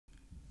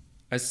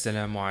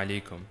Assalamu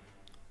alaikum.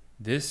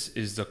 This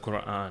is the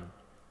Quran,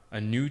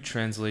 a new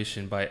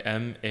translation by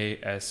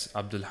M.A.S.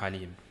 Abdul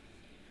Halim.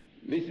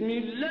 بسم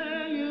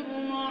الله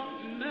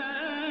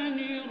الرحمن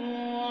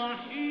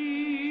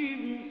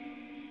الرحيم.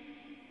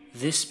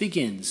 This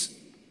begins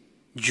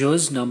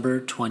Juz number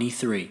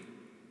 23.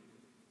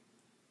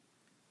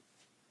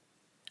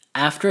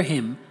 After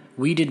him,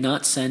 we did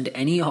not send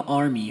any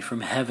army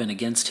from heaven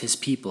against his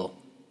people,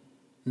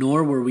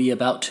 nor were we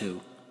about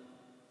to.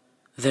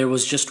 There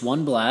was just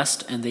one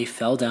blast, and they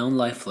fell down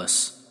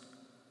lifeless.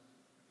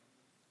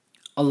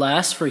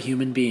 Alas for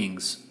human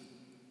beings!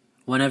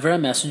 Whenever a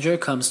messenger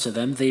comes to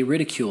them, they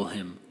ridicule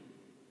him.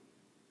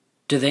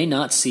 Do they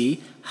not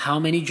see how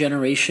many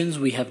generations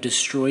we have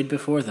destroyed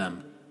before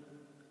them,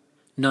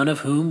 none of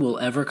whom will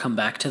ever come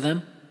back to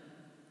them?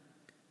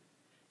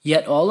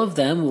 Yet all of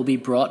them will be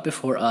brought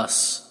before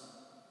us.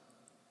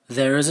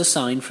 There is a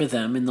sign for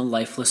them in the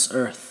lifeless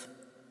earth.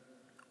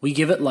 We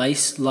give it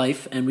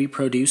life, and we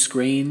produce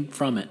grain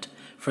from it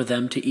for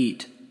them to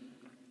eat.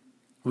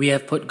 We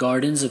have put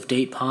gardens of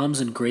date palms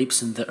and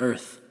grapes in the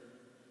earth,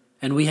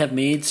 and we have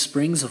made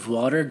springs of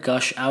water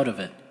gush out of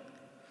it,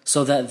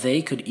 so that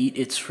they could eat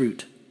its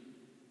fruit.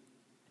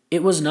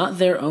 It was not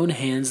their own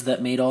hands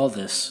that made all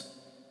this.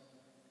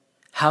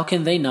 How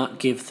can they not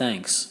give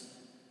thanks?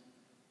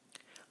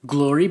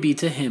 Glory be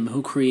to him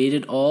who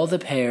created all the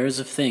pairs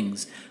of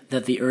things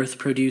that the earth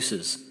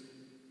produces,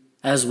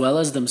 as well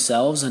as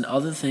themselves and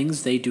other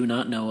things they do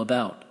not know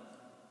about.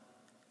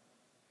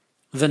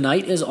 The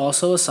night is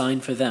also a sign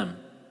for them.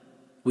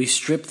 We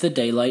strip the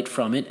daylight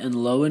from it, and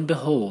lo and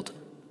behold,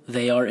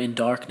 they are in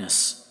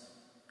darkness.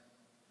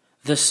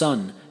 The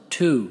sun,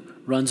 too,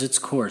 runs its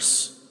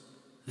course.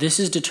 This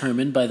is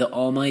determined by the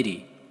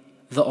Almighty,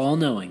 the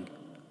All-Knowing.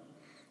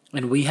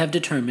 And we have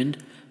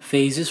determined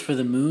phases for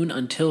the moon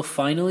until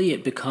finally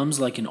it becomes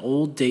like an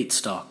old date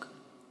stalk.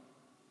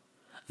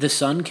 The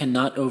sun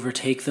cannot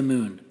overtake the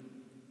moon,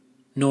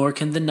 nor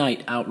can the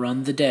night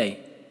outrun the day.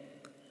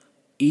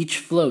 Each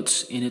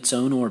floats in its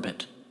own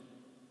orbit.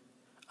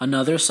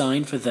 Another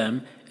sign for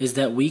them is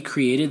that we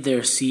created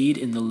their seed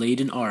in the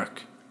laden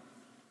ark,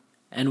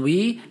 and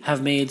we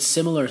have made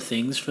similar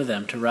things for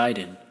them to ride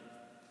in.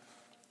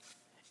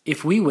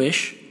 If we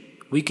wish,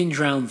 we can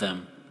drown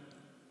them,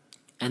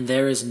 and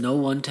there is no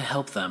one to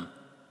help them.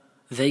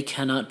 They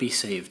cannot be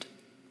saved.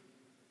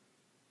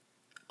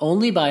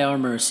 Only by our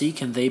mercy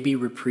can they be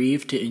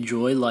reprieved to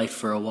enjoy life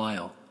for a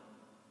while.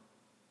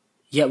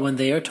 Yet when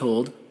they are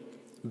told,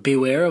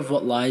 "Beware of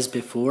what lies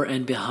before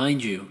and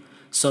behind you,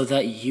 so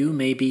that you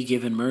may be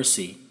given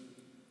mercy,"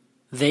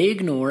 they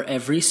ignore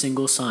every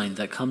single sign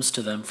that comes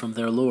to them from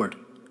their Lord.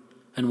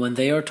 And when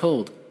they are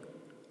told,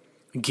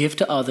 "Give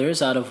to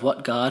others out of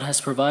what God has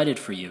provided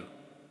for you,"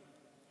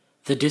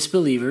 the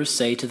disbelievers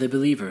say to the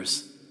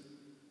believers,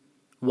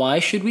 "Why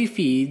should we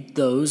feed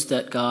those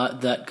that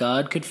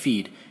God could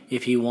feed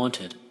if he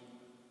wanted?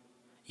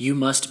 You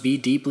must be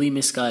deeply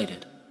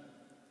misguided."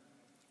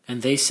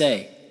 And they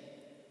say,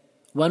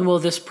 "When will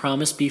this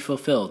promise be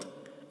fulfilled,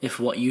 if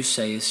what you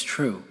say is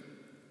true?"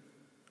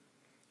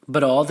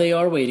 But all they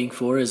are waiting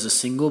for is a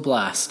single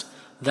blast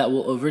that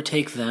will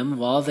overtake them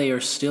while they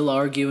are still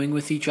arguing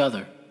with each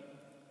other.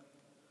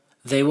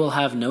 They will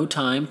have no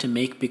time to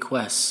make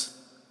bequests,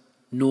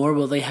 nor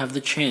will they have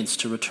the chance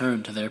to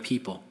return to their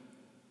people.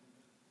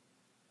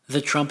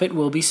 The trumpet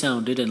will be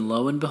sounded, and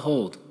lo and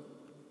behold,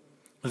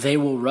 they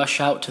will rush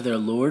out to their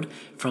Lord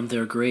from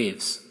their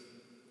graves.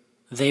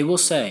 They will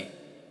say,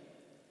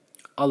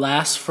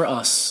 "Alas for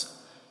us,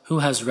 who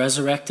has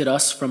resurrected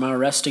us from our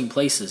resting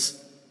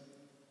places?"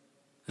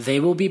 They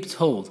will be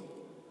told,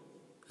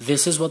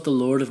 "This is what the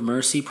Lord of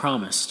mercy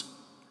promised,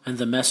 and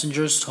the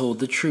messengers told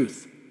the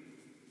truth."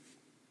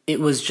 It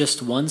was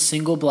just one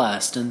single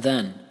blast, and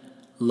then,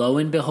 lo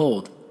and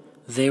behold,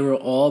 they were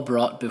all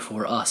brought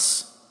before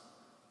us.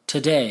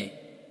 Today,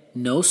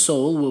 no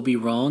soul will be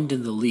wronged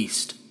in the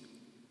least.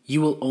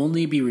 You will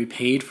only be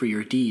repaid for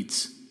your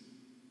deeds.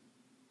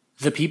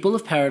 The people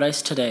of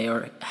paradise today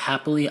are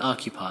happily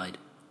occupied,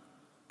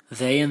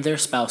 they and their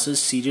spouses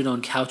seated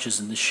on couches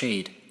in the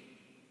shade.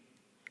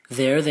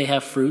 There they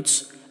have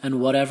fruits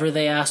and whatever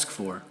they ask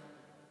for.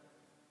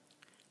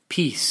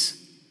 Peace,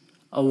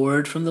 a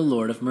word from the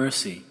Lord of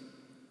mercy.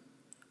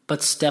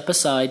 But step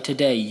aside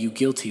today, you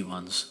guilty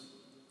ones.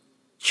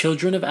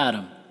 Children of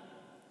Adam,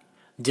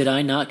 did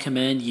I not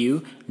command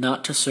you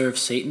not to serve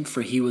Satan,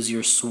 for he was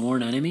your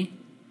sworn enemy,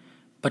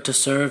 but to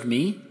serve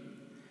me?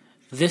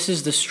 This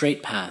is the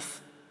straight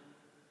path.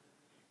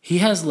 He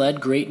has led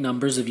great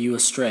numbers of you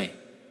astray.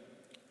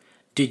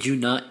 Did you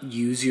not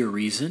use your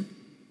reason?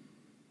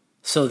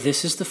 So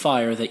this is the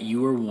fire that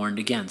you were warned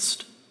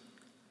against.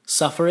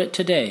 Suffer it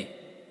today,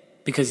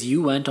 because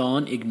you went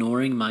on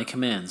ignoring my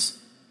commands.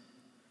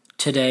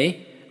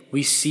 Today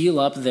we seal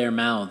up their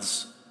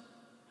mouths,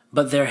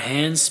 but their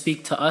hands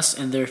speak to us,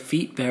 and their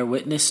feet bear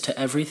witness to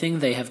everything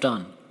they have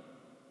done.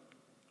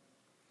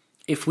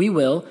 If we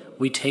will,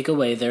 we take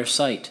away their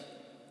sight.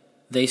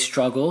 They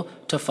struggle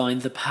to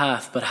find the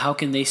path, but how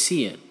can they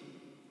see it?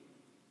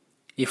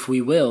 If we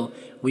will,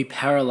 we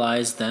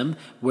paralyze them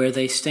where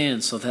they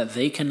stand so that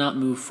they cannot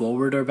move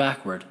forward or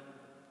backward.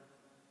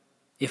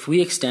 If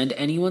we extend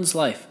anyone's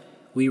life,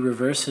 we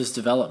reverse his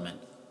development.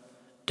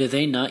 Do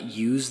they not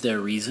use their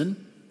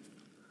reason?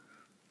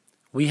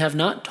 We have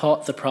not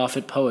taught the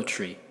Prophet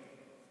poetry,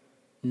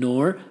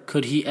 nor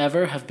could he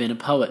ever have been a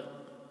poet.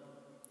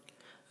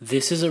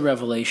 This is a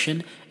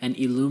revelation and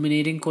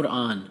illuminating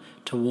Quran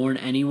to warn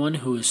anyone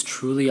who is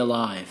truly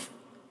alive,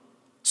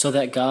 so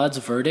that God's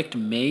verdict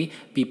may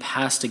be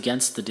passed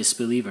against the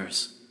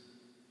disbelievers.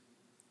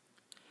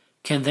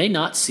 Can they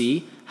not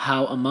see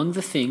how among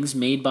the things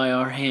made by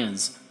our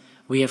hands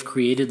we have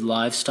created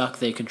livestock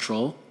they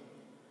control,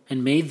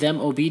 and made them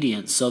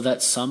obedient so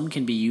that some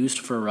can be used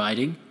for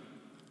riding,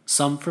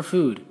 some for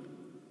food,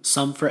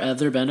 some for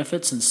other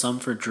benefits, and some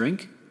for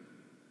drink?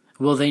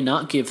 Will they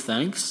not give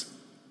thanks?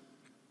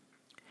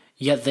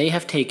 Yet they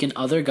have taken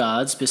other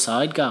gods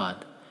beside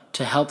God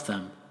to help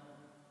them,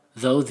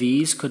 though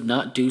these could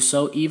not do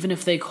so even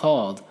if they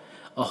called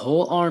a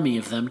whole army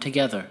of them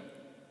together.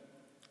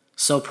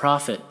 So,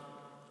 Prophet,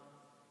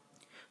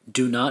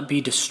 do not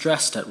be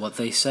distressed at what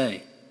they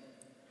say.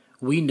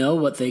 We know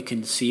what they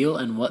conceal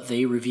and what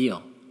they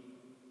reveal.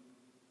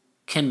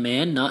 Can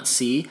man not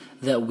see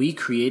that we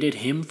created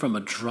him from a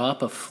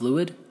drop of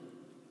fluid?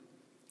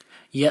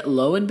 Yet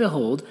lo and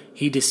behold,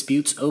 he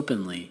disputes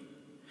openly,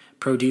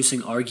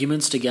 producing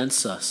arguments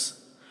against us.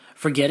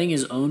 Forgetting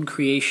his own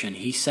creation,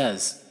 he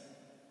says,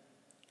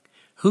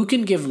 "Who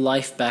can give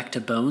life back to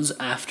bones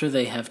after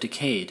they have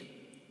decayed?"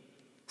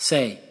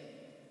 Say,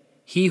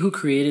 "He who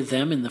created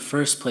them in the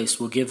first place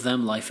will give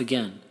them life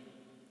again."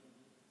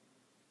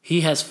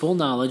 He has full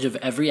knowledge of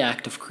every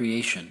act of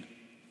creation.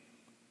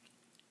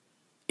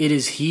 It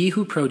is he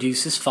who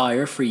produces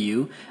fire for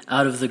you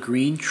out of the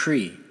green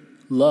tree.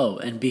 Lo,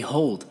 and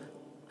behold,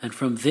 and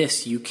from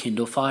this you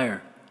kindle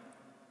fire.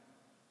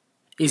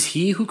 Is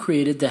he who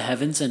created the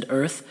heavens and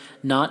earth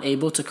not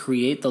able to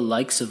create the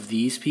likes of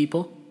these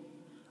people?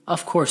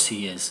 Of course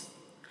he is.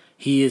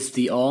 He is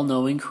the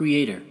all-knowing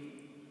creator.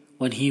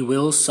 When he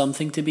wills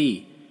something to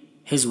be,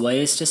 his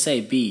way is to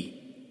say be,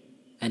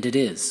 and it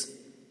is.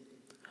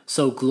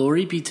 So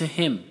glory be to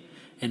him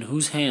in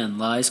whose hand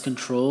lies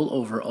control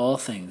over all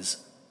things.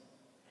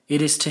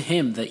 It is to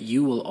him that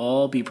you will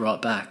all be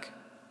brought back.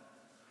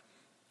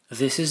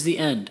 This is the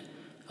end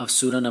of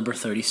Surah number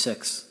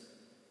 36.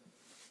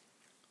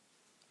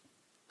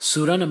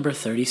 Surah number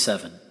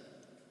 37,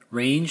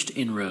 ranged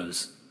in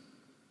rows.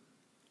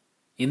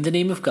 In the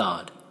name of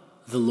God,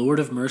 the Lord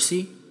of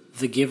mercy,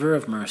 the giver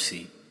of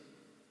mercy.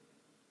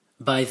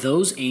 By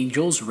those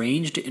angels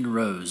ranged in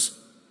rows,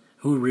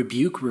 who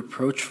rebuke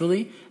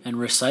reproachfully and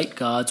recite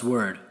God's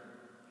word.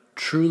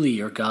 Truly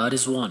your God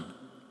is one,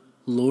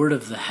 Lord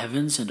of the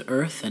heavens and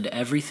earth and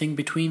everything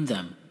between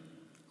them,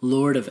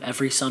 Lord of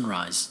every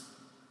sunrise.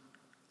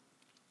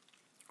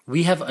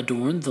 We have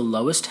adorned the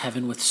lowest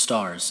heaven with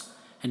stars,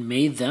 and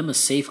made them a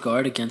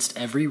safeguard against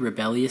every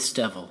rebellious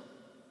devil.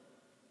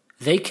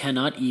 They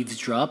cannot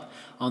eavesdrop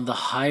on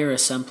the higher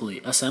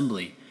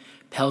assembly,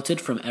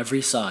 pelted from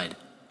every side.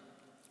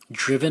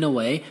 Driven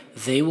away,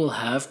 they will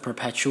have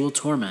perpetual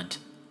torment.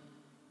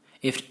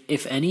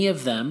 If any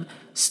of them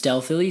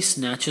stealthily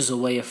snatches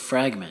away a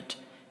fragment,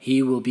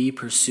 he will be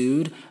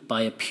pursued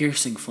by a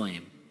piercing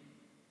flame.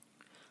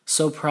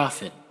 So,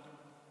 Prophet,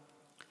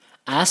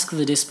 ask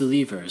the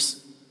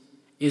disbelievers,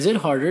 is it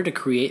harder to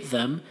create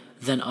them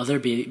than other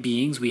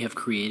beings we have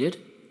created?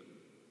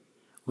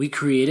 We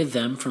created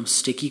them from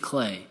sticky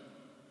clay.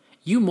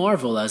 You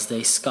marvel as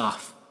they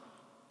scoff.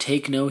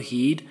 Take no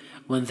heed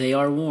when they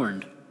are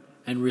warned,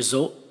 and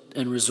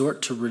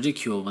resort to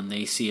ridicule when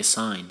they see a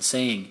sign,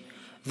 saying,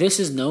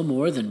 "This is no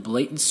more than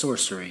blatant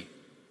sorcery."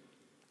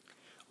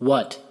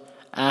 What,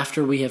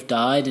 after we have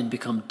died and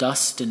become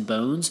dust and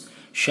bones,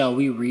 shall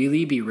we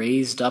really be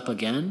raised up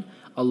again,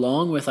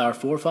 along with our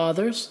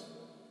forefathers?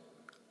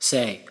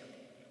 Say,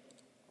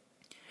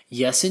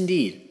 yes,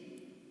 indeed,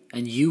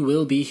 and you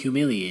will be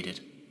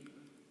humiliated.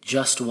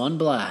 Just one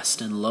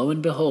blast, and lo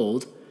and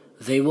behold,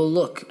 they will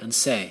look and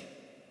say,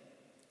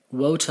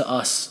 "Woe to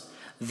us,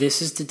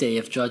 this is the day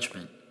of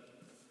judgment."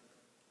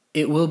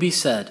 It will be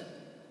said,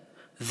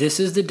 "This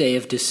is the day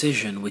of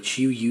decision which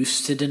you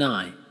used to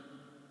deny."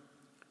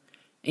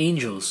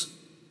 Angels,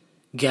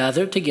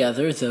 gather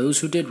together those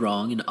who did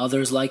wrong and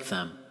others like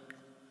them,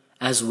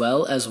 as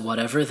well as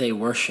whatever they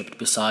worshipped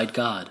beside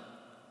God.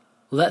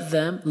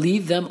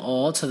 Lead them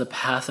all to the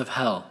path of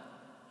hell,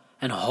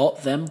 and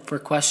halt them for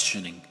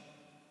questioning.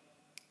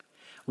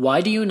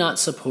 Why do you not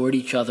support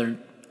each other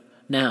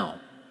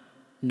now?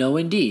 No,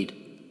 indeed,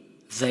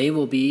 they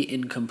will be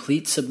in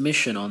complete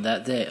submission on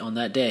that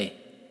day,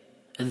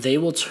 and they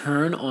will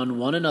turn on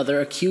one another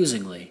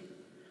accusingly.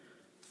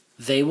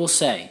 They will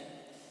say,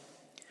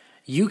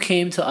 "You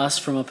came to us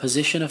from a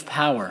position of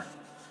power."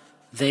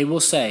 They will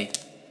say,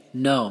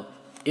 "No,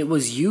 it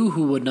was you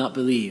who would not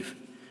believe.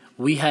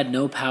 We had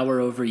no power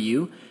over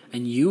you,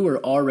 and you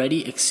were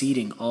already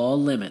exceeding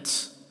all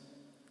limits.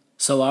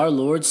 So our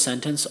Lord's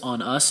sentence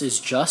on us is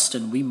just,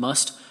 and we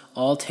must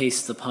all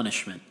taste the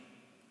punishment.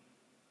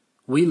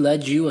 We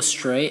led you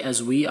astray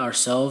as we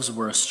ourselves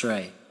were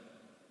astray.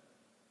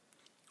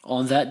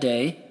 On that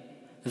day,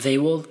 they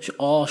will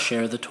all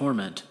share the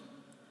torment.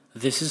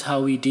 This is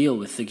how we deal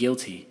with the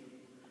guilty.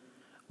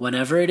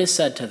 Whenever it is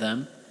said to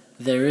them,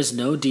 there is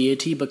no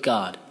deity but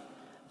God,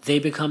 they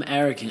became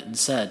arrogant and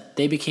said,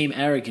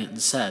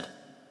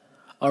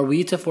 Are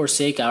we to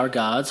forsake our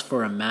gods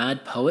for a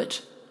mad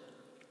poet?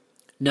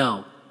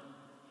 No.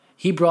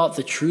 He brought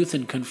the truth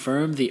and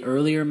confirmed the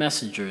earlier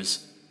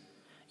messengers.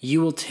 You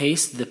will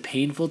taste the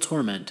painful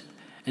torment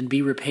and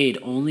be repaid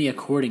only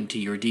according to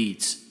your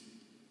deeds.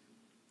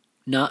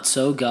 Not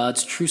so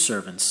God's true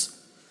servants.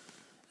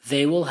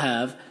 They will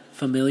have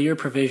familiar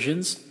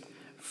provisions,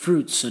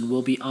 fruits, and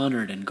will be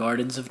honored in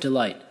gardens of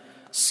delight,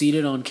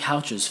 seated on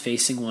couches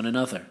facing one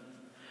another.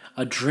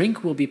 A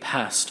drink will be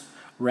passed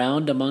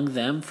round among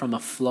them from a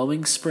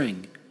flowing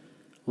spring,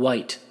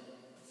 white,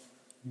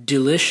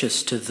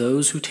 delicious to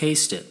those who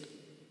taste it,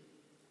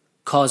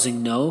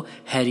 causing no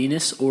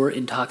headiness or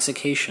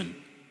intoxication.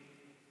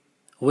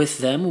 With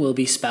them will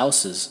be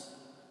spouses,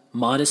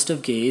 modest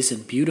of gaze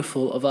and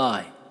beautiful of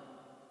eye,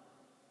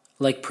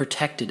 like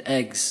protected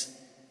eggs.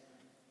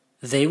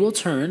 They will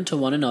turn to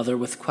one another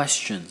with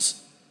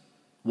questions.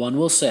 One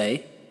will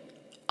say,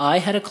 I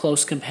had a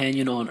close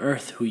companion on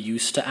earth who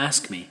used to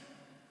ask me,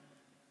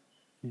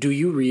 Do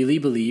you really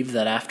believe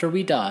that after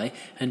we die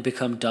and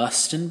become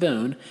dust and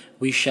bone,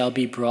 we shall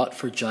be brought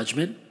for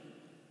judgment?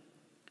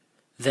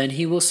 Then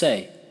he will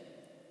say,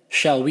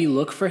 Shall we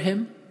look for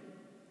him?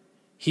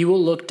 He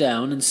will look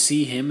down and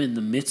see him in the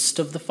midst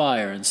of the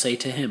fire and say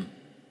to him,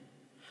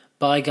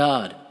 By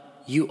God,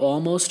 you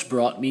almost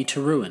brought me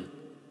to ruin.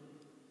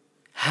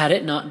 Had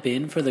it not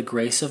been for the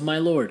grace of my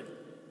Lord,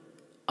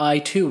 I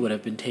too would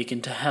have been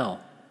taken to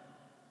hell.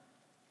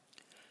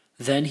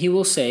 Then he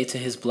will say to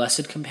his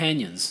blessed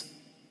companions,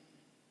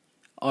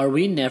 Are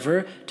we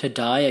never to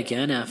die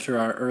again after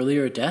our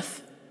earlier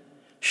death?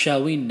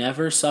 Shall we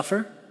never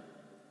suffer?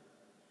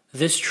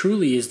 This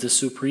truly is the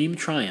supreme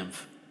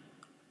triumph.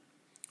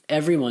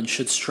 Everyone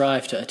should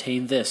strive to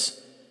attain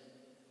this.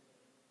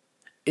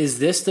 Is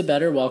this the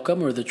better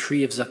welcome or the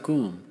tree of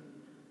Zakum,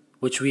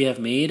 which we have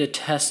made a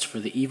test for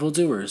the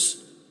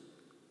evildoers?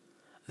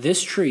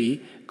 This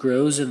tree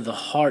grows in the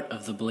heart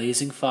of the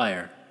blazing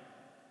fire,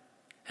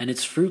 and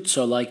its fruits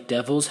are like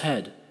devil's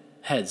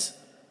heads.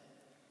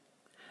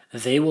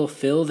 They will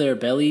fill their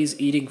bellies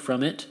eating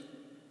from it,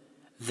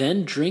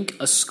 then drink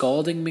a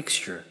scalding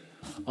mixture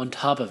on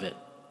top of it,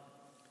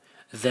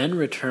 then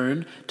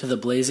return to the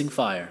blazing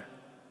fire.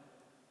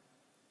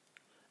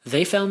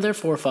 They found their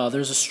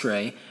forefathers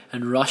astray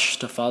and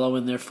rushed to follow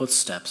in their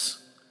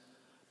footsteps.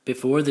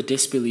 Before the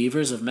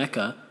disbelievers of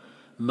Mecca,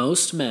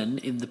 most men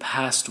in the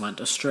past went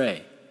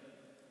astray,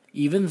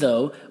 even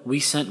though we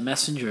sent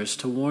messengers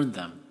to warn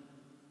them.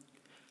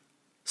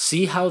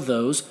 See how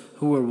those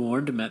who were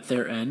warned met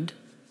their end?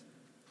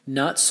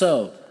 Not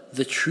so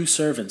the true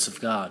servants of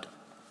God.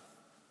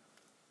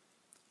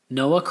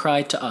 Noah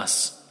cried to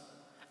us,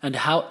 and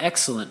how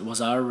excellent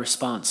was our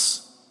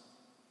response.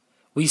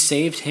 We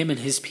saved him and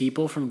his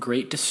people from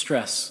great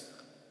distress.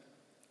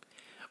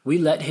 We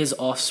let his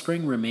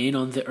offspring remain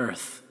on the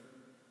earth.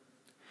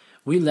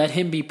 We let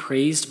him be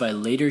praised by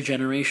later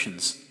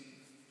generations.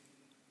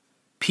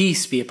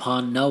 Peace be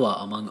upon Noah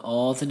among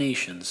all the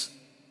nations.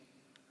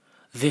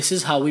 This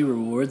is how we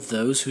reward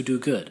those who do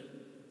good.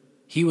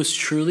 He was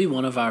truly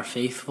one of our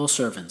faithful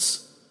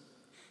servants.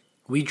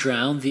 We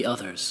drowned the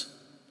others.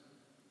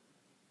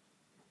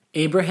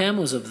 Abraham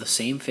was of the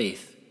same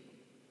faith.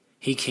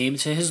 He came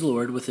to his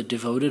Lord with a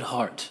devoted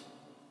heart.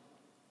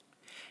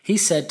 He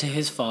said to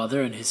his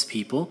father and his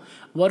people,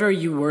 What are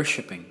you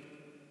worshipping?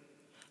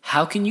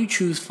 How can you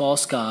choose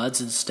false gods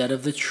instead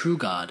of the true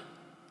God?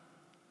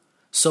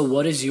 So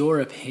what is your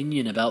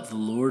opinion about the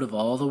Lord of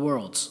all the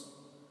worlds?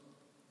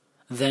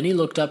 Then he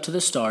looked up to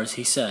the stars.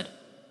 He said,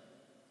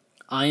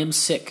 I am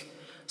sick.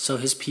 So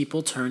his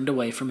people turned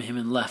away from him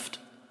and left.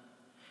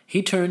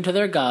 He turned to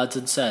their gods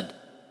and said,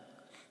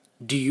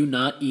 Do you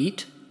not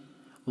eat?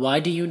 Why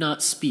do you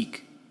not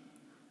speak?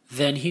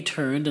 Then he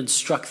turned and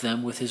struck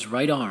them with his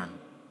right arm.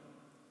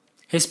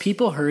 His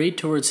people hurried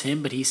towards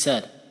him, but he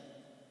said,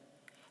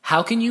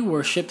 How can you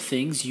worship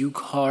things you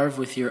carve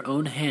with your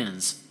own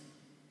hands,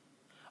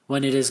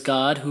 when it is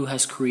God who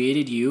has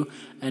created you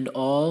and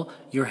all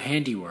your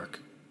handiwork?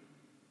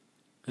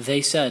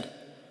 They said,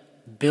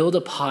 Build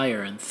a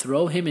pyre and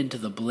throw him into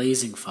the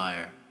blazing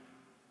fire.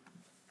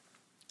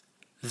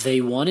 They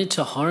wanted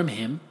to harm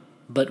him,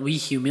 but we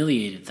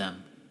humiliated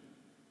them.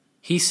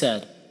 He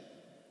said,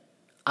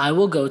 I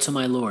will go to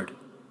my Lord.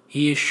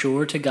 He is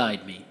sure to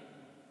guide me.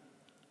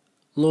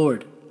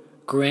 Lord,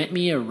 grant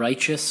me a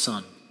righteous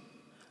son.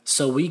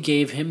 So we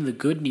gave him the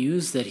good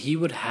news that he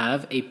would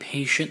have a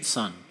patient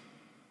son.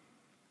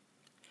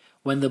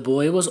 When the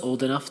boy was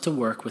old enough to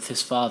work with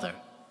his father,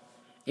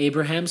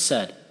 Abraham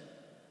said,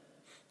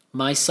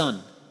 My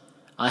son,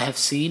 I have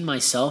seen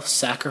myself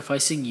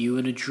sacrificing you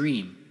in a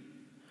dream.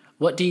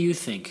 What do you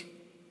think?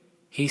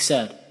 He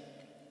said,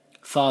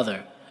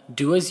 Father,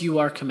 do as you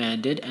are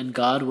commanded, and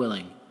God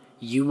willing,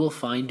 you will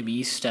find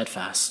me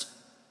steadfast.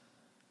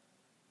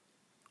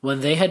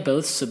 When they had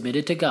both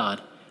submitted to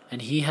God,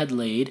 and he had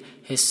laid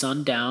his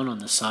son down on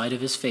the side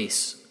of his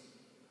face,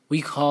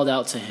 we called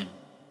out to him,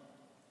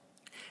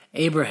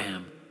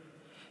 Abraham,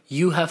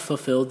 you have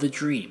fulfilled the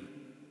dream.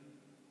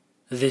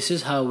 This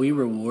is how we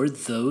reward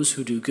those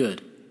who do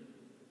good.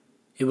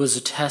 It was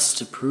a test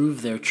to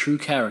prove their true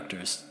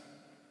characters.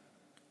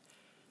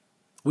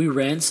 We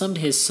ransomed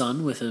his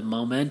son with a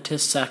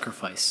momentous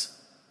sacrifice,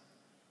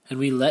 and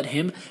we let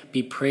him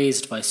be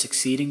praised by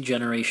succeeding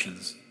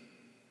generations.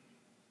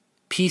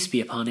 Peace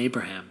be upon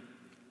Abraham.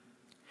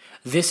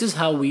 This is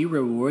how we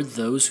reward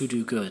those who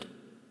do good.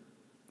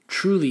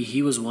 Truly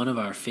he was one of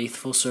our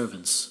faithful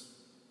servants.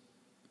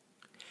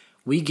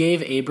 We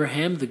gave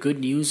Abraham the good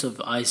news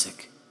of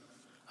Isaac,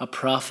 a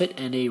prophet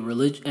and a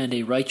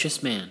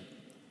righteous man,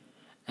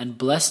 and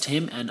blessed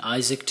him and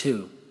Isaac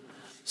too.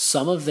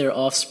 Some of their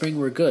offspring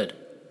were good,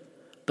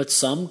 but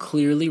some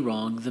clearly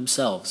wronged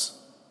themselves.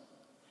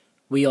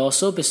 We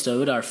also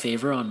bestowed our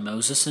favor on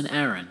Moses and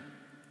Aaron.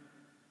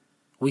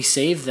 We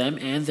saved them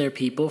and their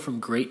people from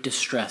great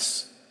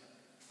distress.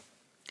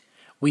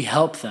 We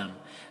helped them,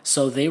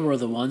 so they were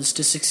the ones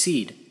to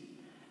succeed.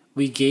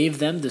 We gave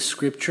them the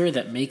scripture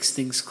that makes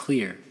things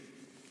clear.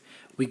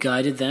 We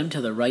guided them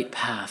to the right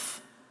path.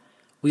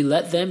 We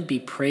let them be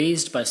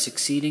praised by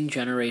succeeding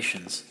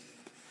generations.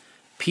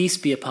 Peace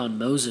be upon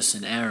Moses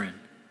and Aaron.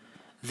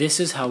 This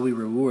is how we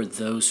reward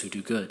those who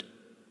do good.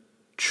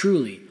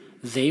 Truly,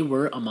 they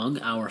were among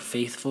our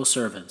faithful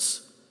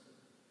servants.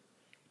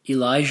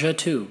 Elijah,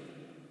 too,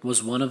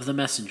 was one of the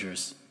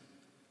messengers.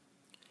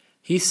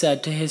 He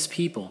said to his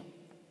people,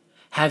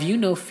 Have you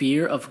no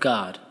fear of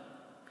God?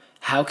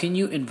 How can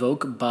you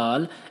invoke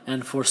Baal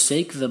and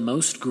forsake the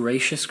most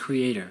gracious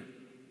Creator,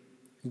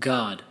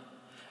 God,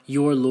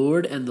 your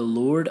Lord and the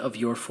Lord of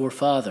your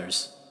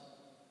forefathers?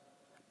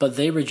 But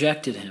they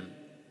rejected him.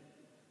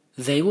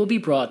 They will be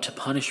brought to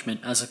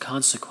punishment as a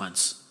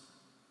consequence.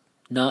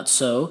 Not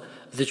so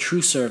the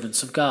true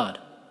servants of God.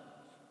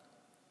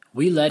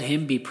 We let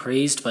him be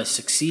praised by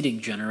succeeding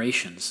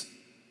generations.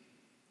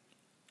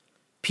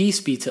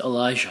 Peace be to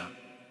Elijah.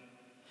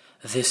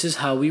 This is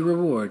how we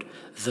reward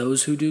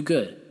those who do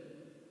good.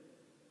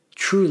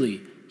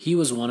 Truly, he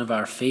was one of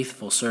our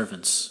faithful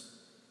servants.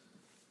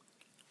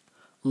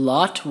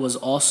 Lot was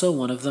also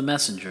one of the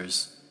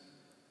messengers.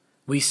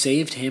 We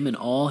saved him and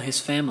all his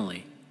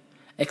family,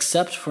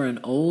 except for an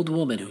old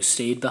woman who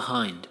stayed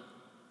behind,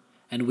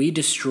 and we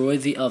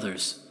destroyed the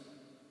others.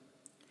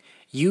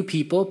 You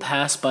people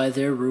pass by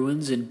their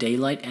ruins in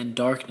daylight and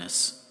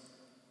darkness.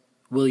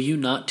 Will you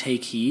not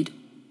take heed?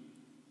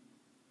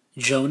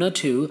 Jonah,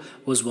 too,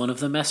 was one of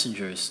the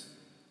messengers.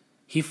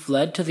 He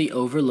fled to the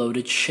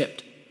overloaded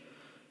ship.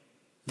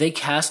 They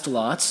cast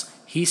lots.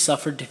 He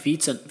suffered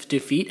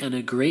defeat, and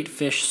a great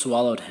fish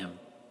swallowed him,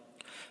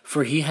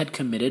 for he had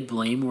committed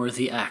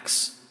blameworthy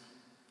acts.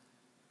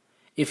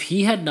 If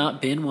he had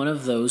not been one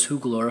of those who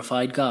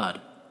glorified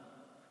God,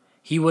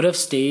 he would have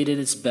stayed in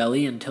its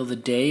belly until the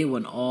day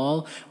when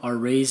all are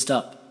raised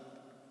up.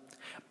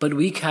 But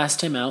we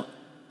cast him out,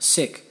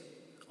 sick,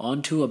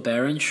 onto a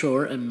barren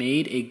shore and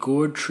made a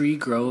gourd tree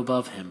grow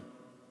above him.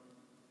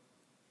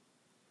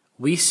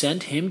 We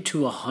sent him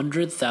to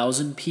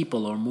 100,000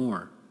 people or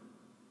more.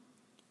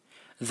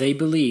 They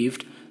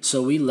believed,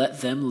 so we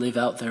let them live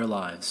out their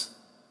lives.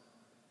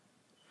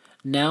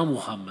 Now,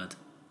 Muhammad,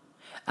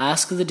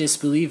 ask the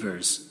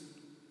disbelievers,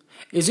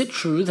 is it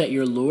true that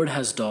your Lord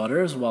has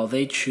daughters while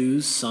they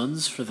choose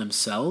sons for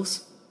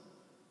themselves?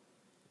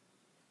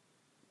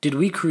 Did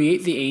we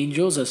create the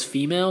angels as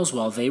females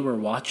while they were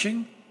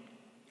watching?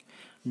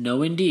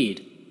 No,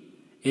 indeed.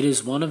 It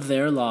is one of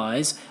their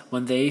lies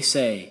when they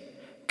say,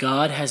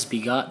 God has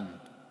begotten.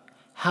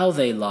 How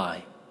they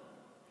lie.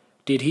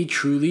 Did he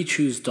truly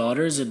choose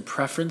daughters in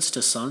preference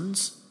to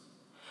sons?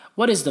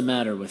 What is the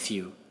matter with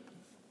you?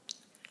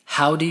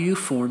 How do you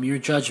form your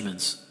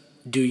judgments?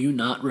 Do you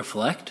not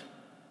reflect?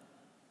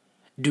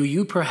 Do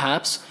you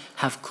perhaps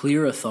have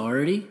clear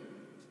authority?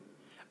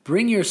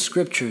 Bring your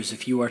scriptures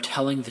if you are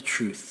telling the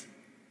truth.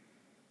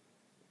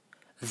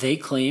 They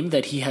claim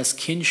that he has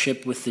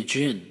kinship with the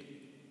jinn.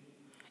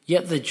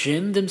 Yet the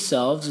jinn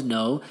themselves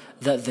know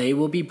that they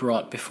will be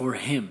brought before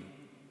him.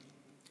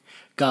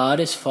 God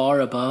is far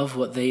above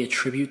what they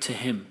attribute to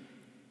him.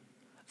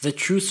 The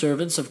true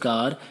servants of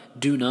God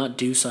do not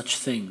do such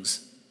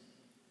things.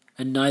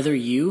 And neither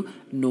you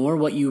nor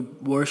what you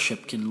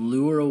worship can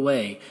lure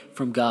away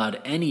from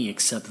God any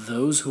except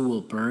those who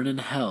will burn in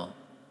hell.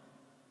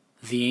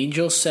 The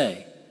angels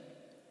say,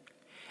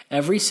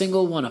 Every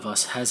single one of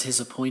us has his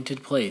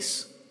appointed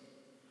place.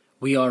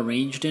 We are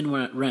ranged in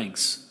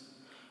ranks.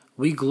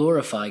 We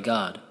glorify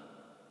God.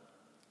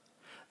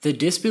 The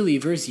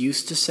disbelievers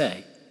used to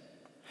say,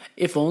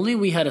 If only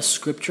we had a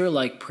scripture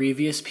like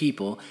previous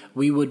people,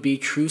 we would be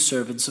true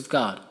servants of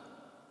God.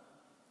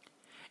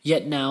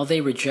 Yet now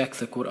they reject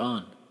the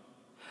Quran.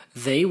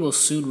 They will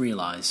soon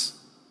realize.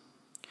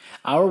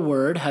 Our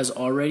word has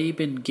already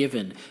been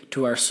given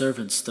to our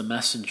servants, the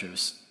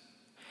messengers.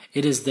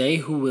 It is they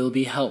who will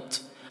be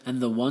helped, and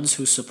the ones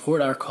who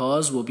support our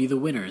cause will be the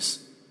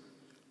winners.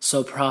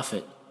 So,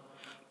 Prophet,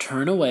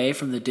 turn away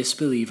from the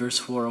disbelievers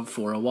for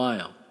a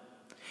while.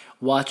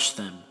 Watch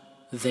them,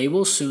 they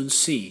will soon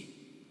see.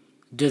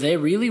 Do they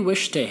really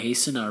wish to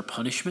hasten our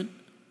punishment?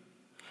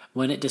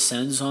 When it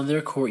descends on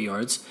their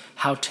courtyards,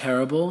 how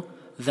terrible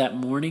that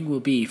morning will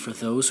be for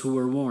those who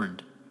were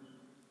warned.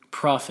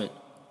 Prophet,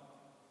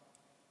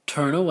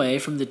 turn away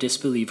from the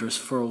disbelievers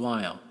for a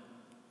while.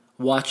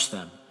 Watch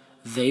them,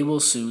 they will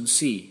soon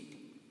see.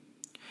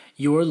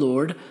 Your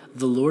Lord,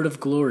 the Lord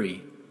of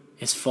glory,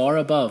 is far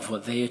above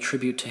what they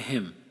attribute to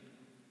him.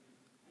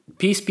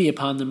 Peace be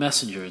upon the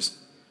messengers,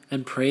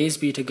 and praise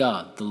be to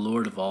God, the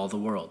Lord of all the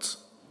worlds.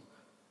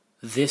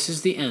 This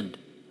is the end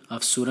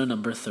of Surah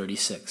number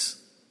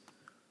 36.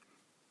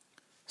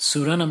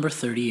 Surah number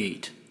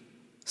 38,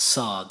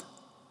 Saad.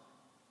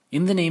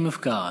 In the name of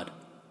God,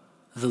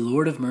 the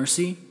Lord of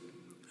mercy,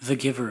 the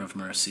giver of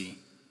mercy.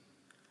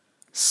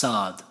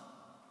 Saad.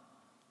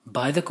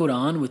 By the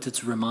Quran with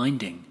its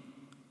reminding.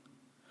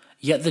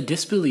 Yet the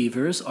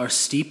disbelievers are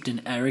steeped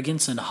in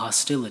arrogance and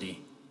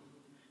hostility.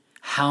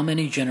 How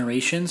many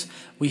generations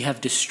we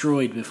have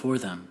destroyed before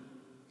them.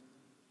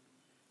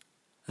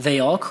 They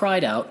all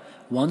cried out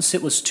once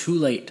it was too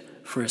late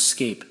for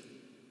escape.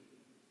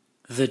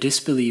 The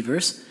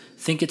disbelievers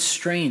think it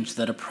strange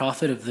that a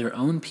prophet of their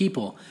own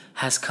people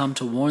has come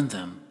to warn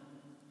them.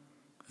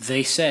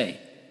 They say,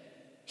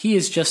 he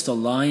is just a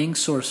lying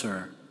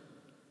sorcerer.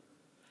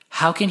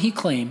 How can he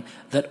claim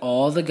that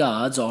all the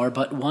gods are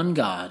but one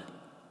God?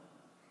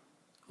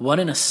 What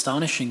an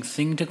astonishing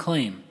thing to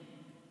claim.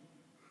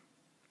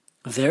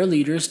 Their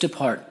leaders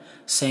depart,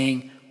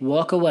 saying,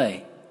 walk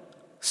away,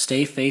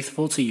 stay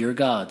faithful to your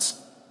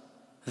gods.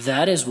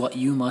 That is what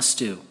you must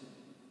do.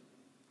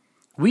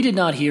 We did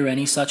not hear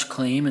any such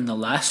claim in the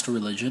last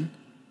religion.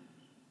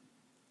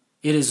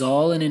 It is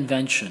all an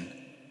invention.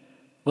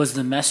 Was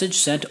the message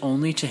sent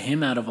only to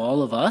him out of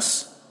all of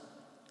us?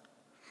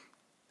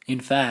 In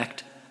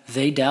fact,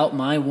 they doubt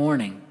my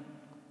warning.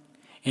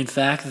 In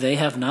fact, they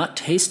have not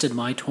tasted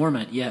my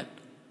torment yet.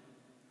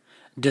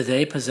 Do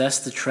they possess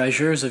the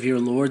treasures of your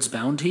Lord's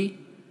bounty,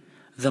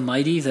 the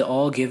mighty, the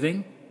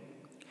all-giving?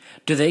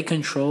 Do they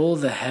control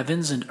the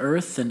heavens and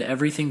earth and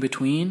everything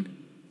between?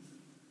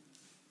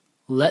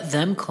 Let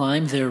them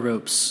climb their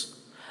ropes.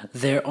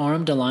 Their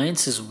armed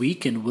alliance is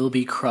weak and will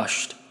be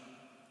crushed.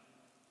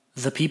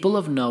 The people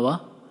of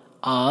Noah,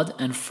 Ad,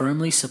 and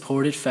firmly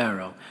supported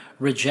Pharaoh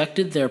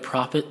rejected their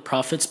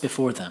prophets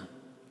before them.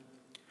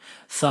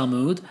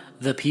 Thamud,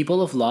 the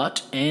people of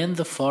Lot, and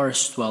the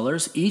forest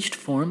dwellers each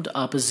formed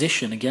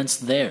opposition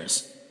against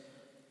theirs.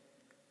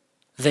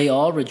 They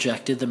all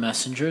rejected the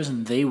messengers,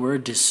 and they were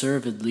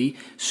deservedly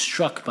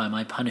struck by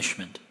my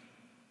punishment.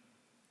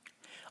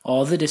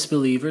 All the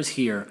disbelievers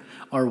here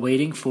are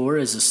waiting for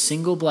is a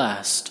single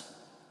blast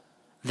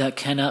that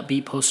cannot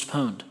be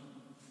postponed.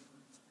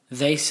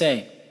 They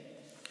say,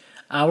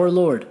 our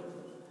Lord,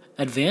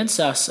 advance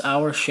us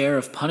our share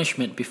of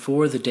punishment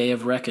before the day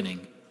of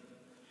reckoning.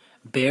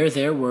 Bear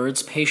their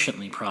words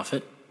patiently,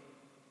 Prophet.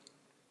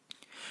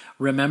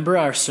 Remember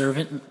our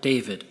servant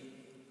David,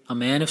 a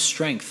man of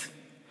strength,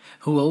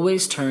 who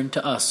always turned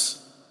to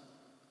us.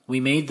 We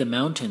made the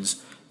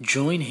mountains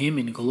join him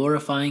in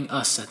glorifying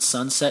us at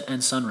sunset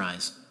and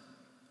sunrise,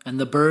 and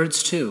the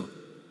birds too,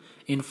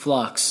 in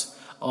flocks,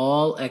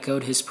 all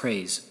echoed his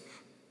praise.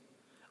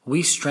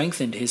 We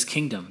strengthened his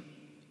kingdom.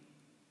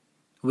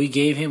 We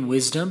gave him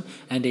wisdom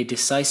and a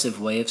decisive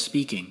way of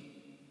speaking.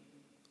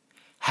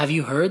 Have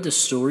you heard the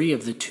story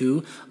of the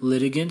two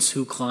litigants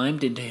who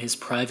climbed into his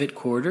private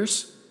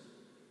quarters?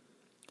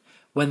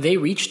 When they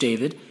reached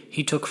David,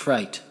 he took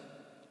fright.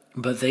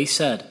 But they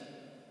said,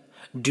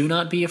 do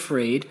not be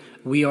afraid,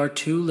 we are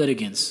two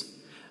litigants,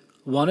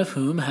 one of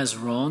whom has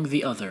wronged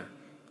the other.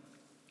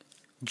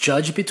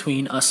 Judge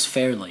between us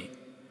fairly.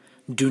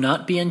 Do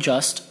not be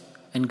unjust,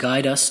 and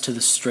guide us to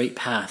the straight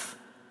path.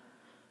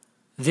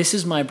 This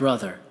is my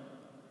brother.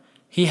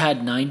 He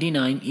had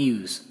 99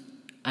 ewes,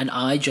 and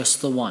I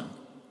just the one.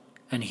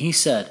 And he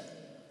said,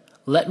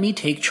 let me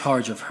take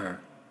charge of her,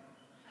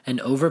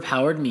 and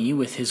overpowered me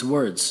with his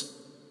words.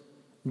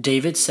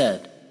 David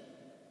said,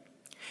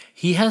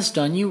 he has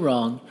done you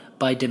wrong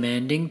by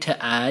demanding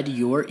to add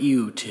your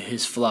ewe to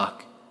his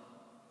flock.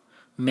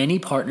 Many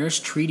partners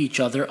treat each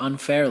other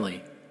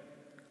unfairly.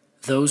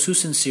 Those who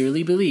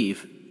sincerely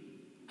believe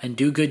and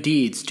do good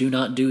deeds do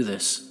not do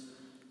this,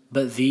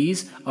 but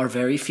these are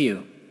very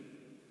few.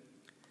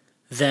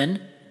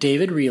 Then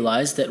David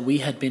realized that we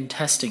had been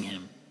testing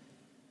him.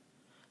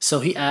 So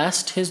he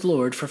asked his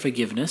Lord for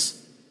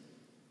forgiveness,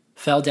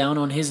 fell down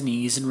on his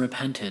knees and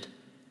repented.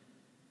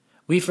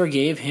 We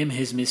forgave him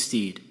his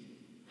misdeed.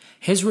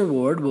 His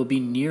reward will be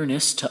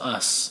nearness to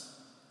us,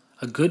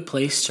 a good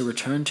place to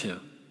return to.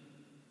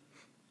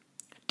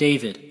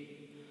 David,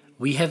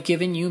 we have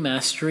given you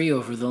mastery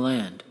over the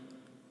land.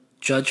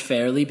 Judge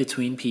fairly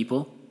between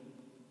people.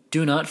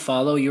 Do not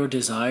follow your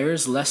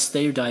desires, lest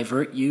they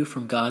divert you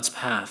from God's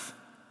path.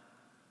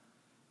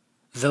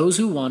 Those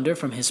who wander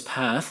from his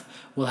path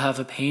will have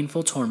a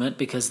painful torment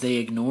because they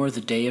ignore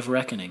the day of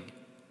reckoning.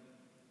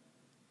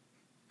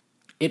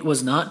 It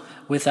was not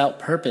without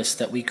purpose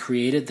that we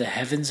created the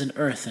heavens and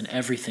earth and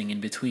everything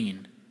in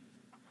between.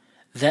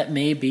 That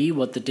may be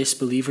what the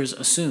disbelievers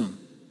assume,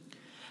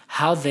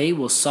 how they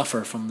will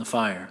suffer from the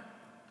fire.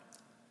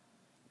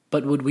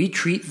 But would we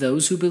treat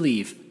those who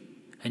believe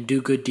and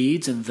do good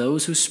deeds and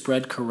those who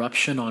spread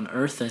corruption on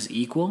earth as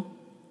equal?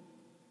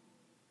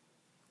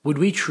 Would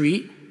we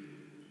treat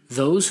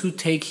those who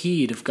take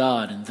heed of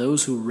God and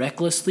those who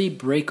recklessly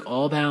break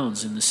all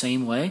bounds in the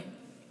same way?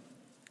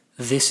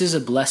 This is a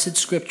blessed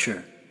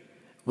scripture,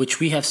 which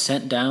we have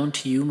sent down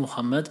to you,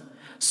 Muhammad,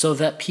 so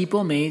that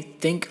people may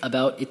think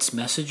about its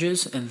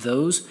messages and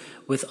those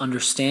with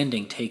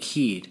understanding take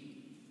heed.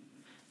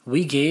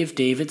 We gave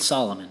David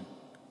Solomon.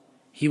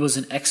 He was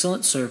an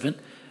excellent servant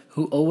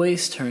who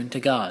always turned to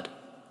God.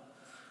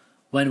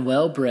 When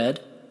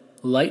well-bred,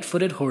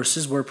 light-footed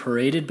horses were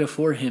paraded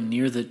before him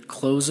near the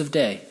close of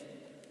day,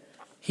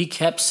 he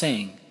kept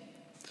saying,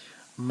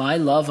 "My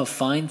love of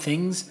fine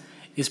things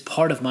is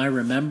part of my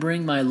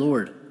remembering my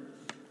Lord,"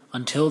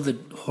 until the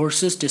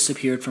horses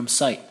disappeared from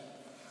sight.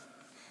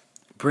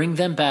 "Bring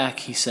them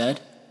back," he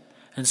said,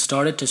 and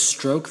started to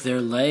stroke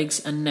their legs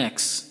and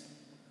necks.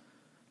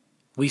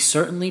 We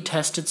certainly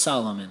tested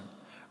Solomon,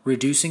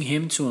 reducing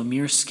him to a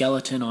mere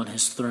skeleton on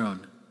his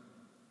throne.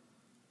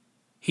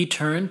 He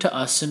turned to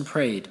us and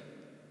prayed,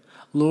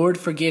 "Lord,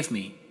 forgive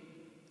me.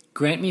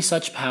 Grant me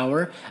such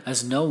power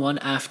as no one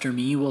after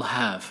me will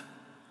have.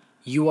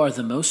 You are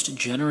the most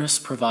generous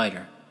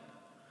provider."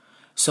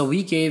 So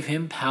we gave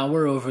him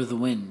power over the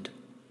wind,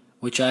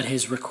 which at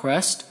his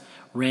request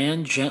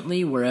ran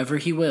gently wherever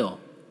he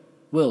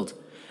willed,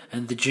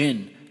 and the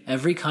jinn,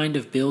 every kind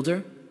of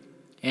builder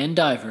and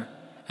diver,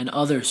 and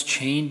others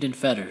chained in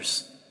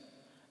fetters.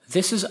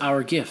 This is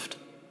our gift,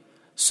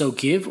 so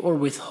give or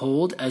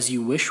withhold as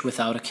you wish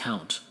without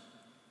account.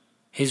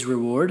 His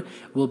reward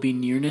will be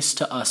nearness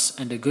to us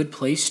and a good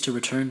place to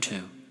return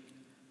to.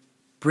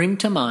 Bring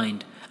to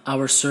mind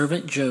our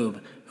servant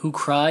Job, who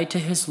cried to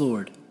his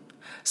Lord,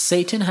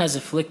 "Satan has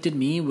afflicted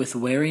me with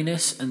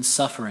weariness and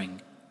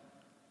suffering.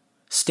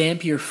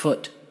 Stamp your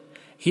foot.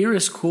 Here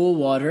is cool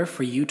water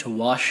for you to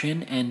wash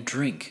in and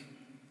drink."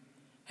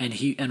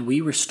 And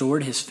we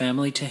restored his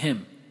family to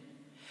him,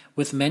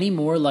 with many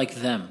more like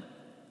them,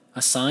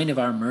 a sign of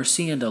our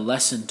mercy and a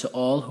lesson to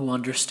all who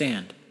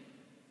understand.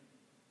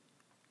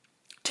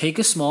 Take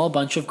a small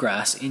bunch of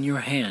grass in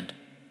your hand,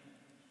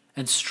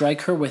 and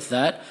strike her with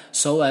that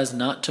so as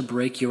not to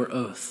break your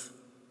oath.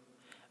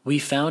 We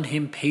found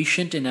him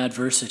patient in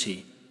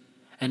adversity,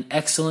 an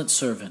excellent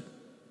servant.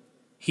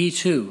 He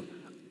too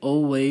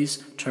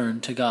always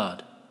turned to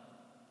God.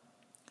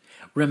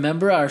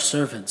 Remember our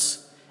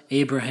servants,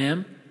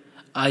 Abraham,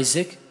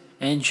 Isaac,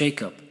 and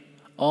Jacob,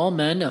 all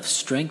men of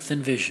strength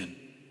and vision.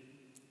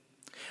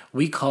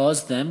 We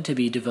caused them to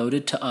be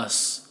devoted to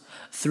us,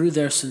 through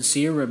their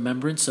sincere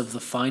remembrance of the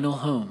final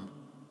home.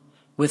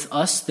 With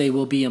us they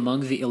will be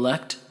among the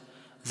elect,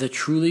 the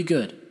truly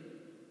good.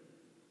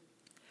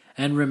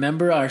 And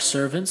remember our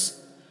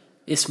servants,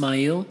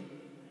 Ismail,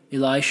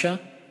 Elisha,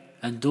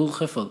 and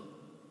Dhul-Khifl,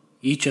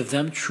 each of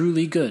them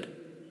truly good.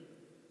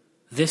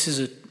 This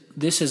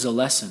is a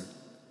lesson.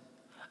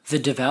 The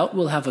devout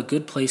will have a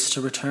good place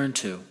to return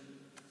to,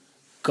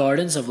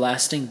 gardens of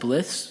lasting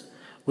bliss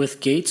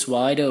with gates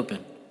wide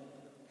open.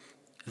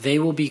 They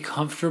will be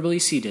comfortably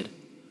seated.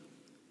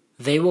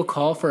 They will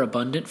call for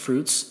abundant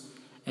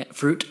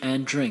fruit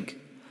and drink.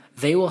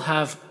 They will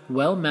have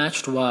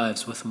well-matched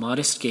wives with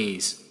modest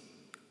gaze.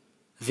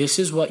 This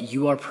is what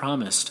you are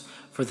promised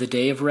for the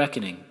day of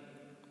reckoning.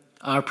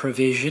 Our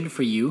provision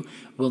for you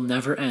will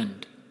never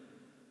end.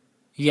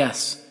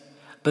 Yes,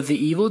 but the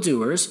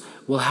evildoers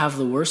will have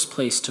the worst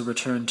place to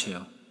return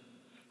to,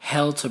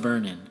 hell to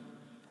burn in,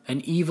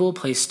 an evil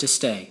place to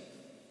stay.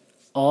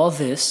 All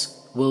this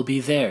will be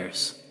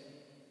theirs.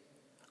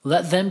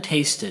 Let them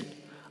taste it,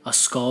 a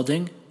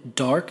scalding,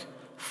 dark,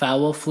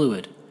 foul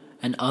fluid,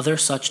 and other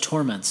such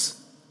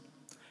torments.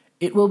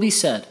 It will be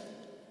said,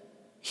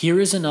 "Here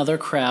is another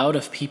crowd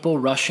of people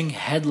rushing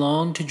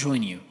headlong to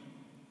join you."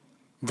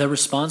 The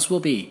response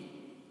will be,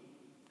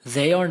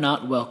 "They are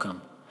not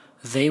welcome.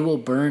 They will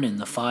burn in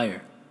the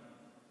fire."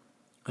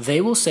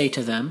 They will say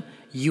to them,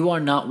 "You are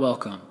not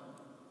welcome.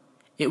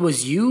 It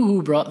was you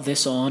who brought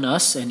this on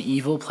us, an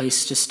evil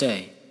place to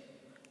stay,"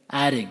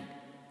 adding,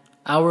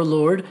 "Our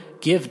Lord,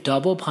 give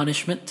double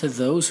punishment to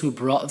those who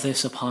brought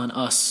this upon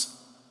us."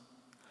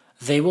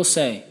 They will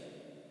say,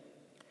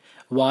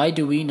 "Why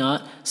do we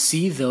not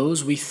see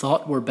those we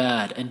thought were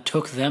bad and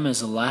took them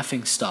as a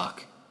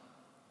laughingstock?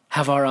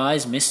 Have our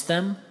eyes missed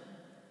them?"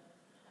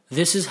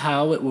 This is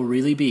how it will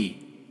really be.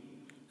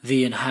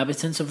 The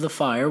inhabitants of the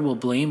fire will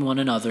blame one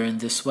another in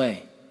this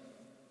way.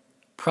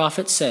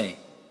 Prophets say,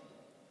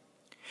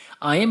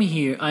 I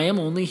am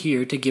only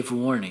here to give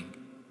warning.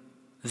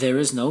 There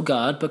is no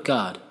God but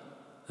God,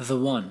 the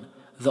One,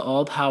 the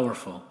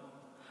All-Powerful,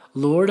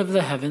 Lord of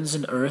the heavens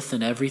and earth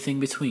and everything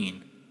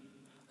between,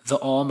 the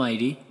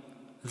Almighty,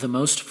 the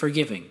Most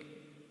Forgiving.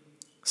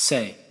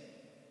 Say,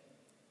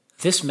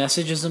 this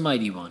message is a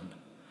mighty one,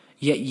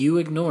 yet you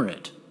ignore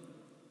it.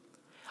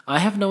 I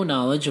have no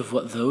knowledge of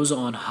what those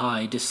on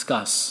high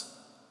discuss.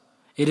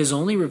 It is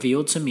only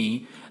revealed to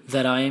me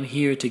that I am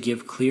here to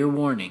give clear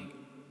warning.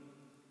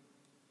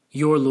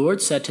 Your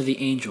Lord said to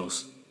the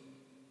angels,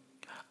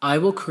 I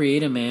will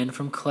create a man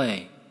from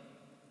clay.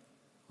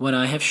 When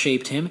I have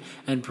shaped him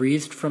and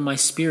breathed from my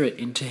spirit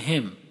into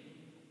him,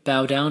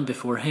 bow down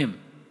before him.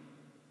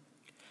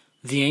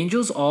 The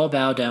angels all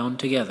bow down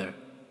together,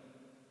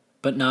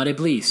 but not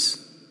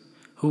Iblis,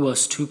 who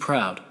was too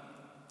proud.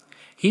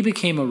 He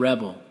became a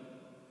rebel.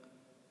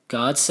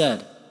 God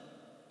said,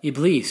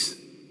 Iblis,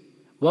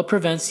 what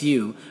prevents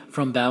you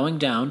from bowing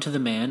down to the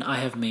man I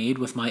have made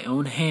with my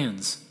own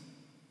hands?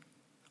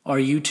 Are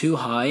you too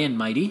high and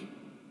mighty?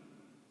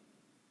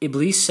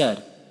 Iblis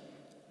said,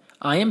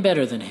 I am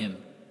better than him.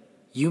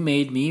 You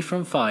made me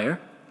from fire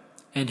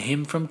and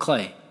him from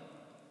clay.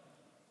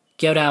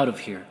 Get out of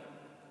here.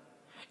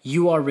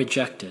 You are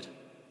rejected.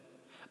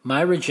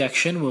 My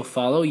rejection will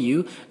follow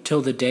you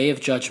till the day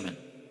of judgment.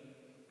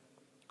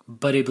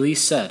 But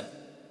Iblis said,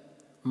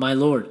 My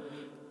Lord,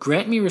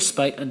 grant me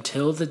respite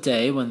until the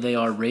day when they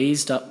are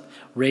raised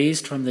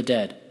from the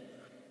dead.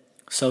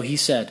 So he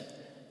said,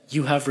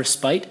 You have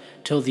respite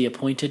till the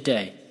appointed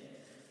day.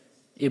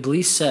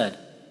 Iblis said,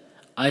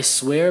 I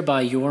swear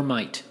by your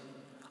might,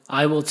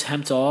 I will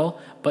tempt all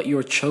but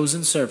your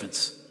chosen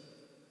servants.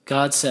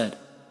 God said,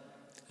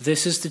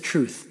 This is the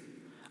truth.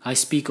 I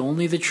speak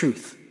only the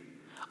truth.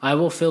 I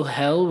will fill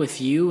hell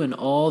with you and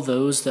all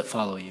those that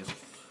follow you.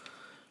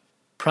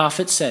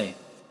 Prophets say,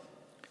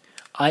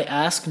 I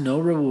ask no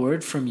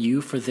reward from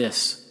you for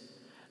this,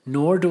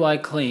 nor do I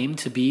claim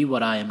to be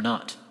what I am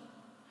not.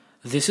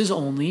 This is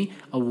only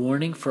a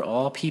warning for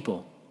all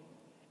people.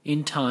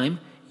 In time,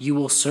 you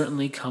will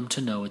certainly come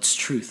to know its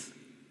truth.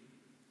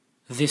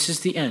 This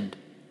is the end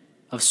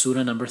of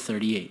Surah number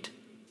 38.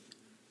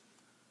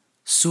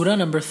 Surah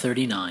number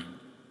 39,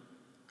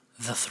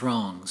 The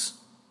Throngs.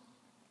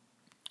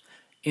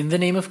 In the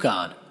name of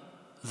God,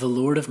 the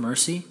Lord of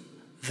mercy,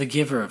 the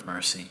giver of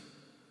mercy.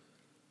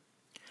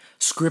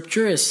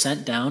 Scripture is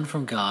sent down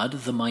from God,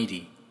 the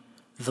mighty,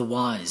 the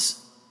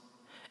wise.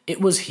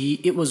 It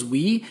was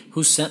we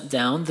who sent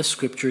down the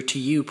scripture to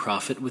you,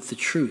 prophet, with the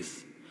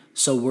truth.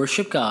 So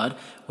worship God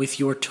with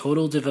your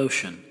total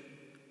devotion.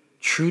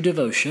 True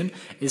devotion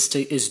is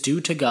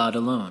due to God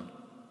alone.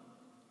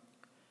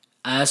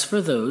 As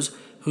for those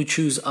who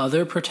choose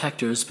other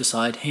protectors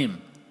beside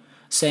him,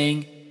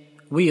 saying,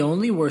 We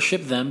only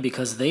worship them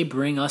because they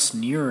bring us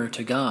nearer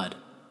to God,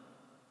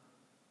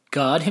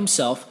 God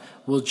himself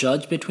will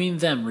judge between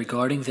them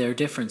regarding their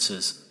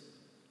differences.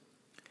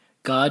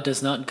 God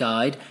does not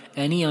guide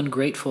any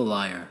ungrateful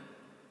liar.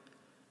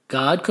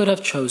 God could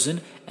have chosen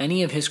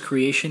any of his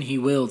creation he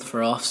willed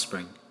for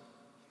offspring.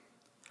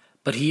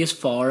 But he is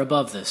far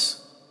above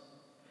this.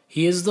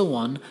 He is the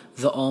one,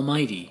 the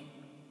Almighty.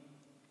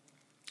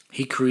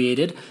 He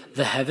created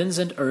the heavens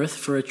and earth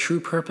for a true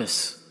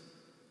purpose.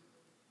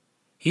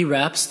 He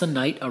wraps the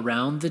night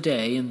around the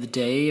day and the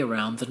day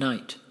around the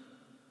night.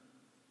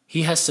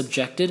 He has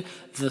subjected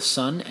the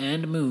sun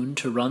and moon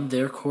to run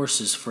their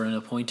courses for an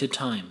appointed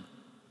time.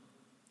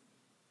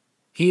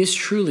 He is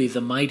truly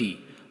the mighty,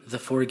 the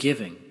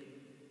forgiving.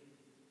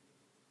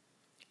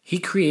 He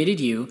created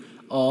you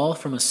all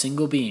from a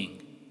single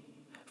being,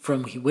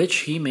 from which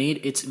he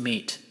made its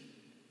mate.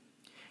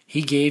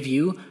 He gave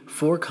you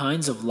 4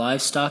 kinds of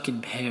livestock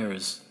in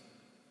pairs.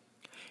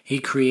 He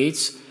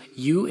creates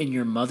you in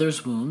your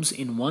mother's wombs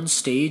in one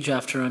stage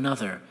after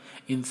another,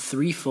 in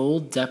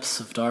threefold depths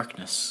of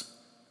darkness.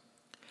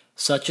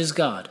 Such is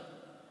God,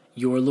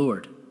 your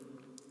Lord.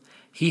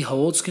 He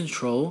holds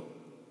control.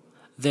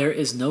 There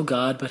is no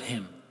God but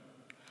him.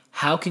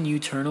 How can you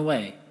turn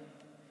away?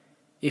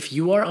 If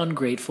you are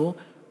ungrateful,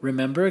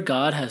 remember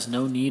God has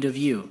no need of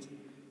you.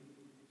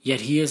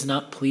 Yet he is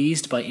not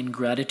pleased by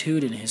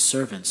ingratitude in his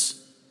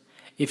servants.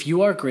 If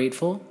you are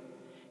grateful,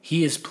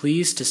 he is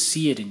pleased to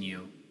see it in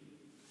you.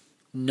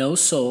 No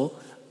soul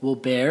will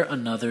bear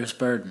another's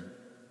burden.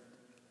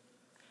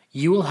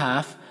 You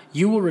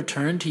will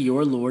return to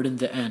your Lord in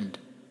the end,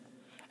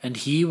 and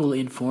he will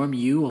inform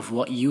you of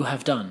what you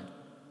have done.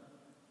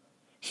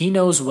 He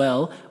knows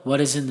well what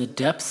is in the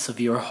depths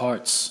of your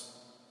hearts.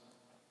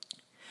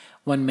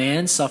 When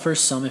man suffers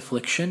some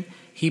affliction,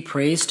 he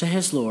prays to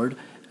his Lord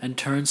and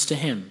turns to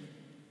him.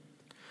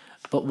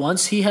 But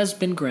once he has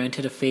been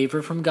granted a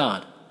favor from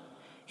God,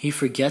 he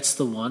forgets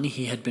the one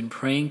he had been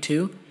praying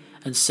to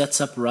and sets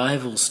up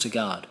rivals to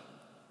God,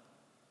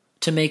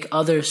 to make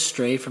others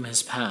stray from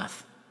his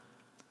path.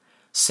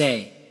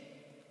 Say,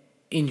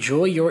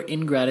 enjoy your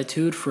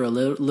ingratitude for a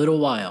little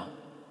while.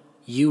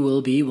 You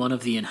will be one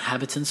of the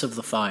inhabitants of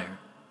the fire.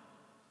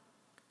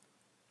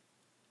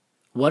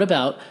 What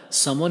about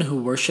someone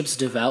who worships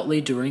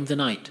devoutly during the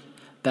night,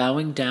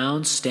 bowing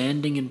down,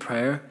 standing in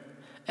prayer,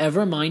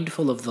 ever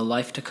mindful of the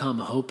life to come,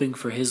 hoping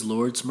for his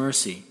Lord's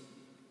mercy?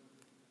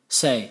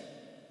 Say,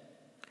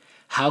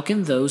 how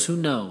can those who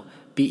know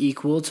be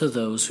equal to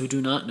those who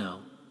do not know?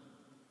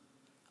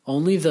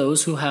 Only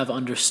those who have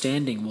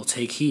understanding will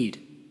take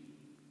heed.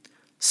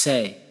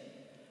 Say,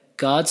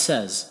 God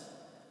says,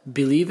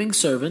 Believing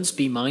servants,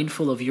 be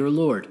mindful of your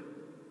Lord.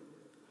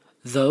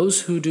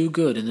 Those who do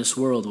good in this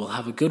world will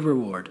have a good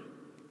reward.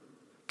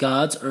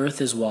 God's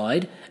earth is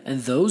wide,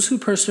 and those who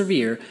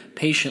persevere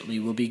patiently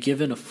will be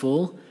given a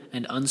full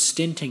and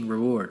unstinting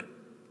reward.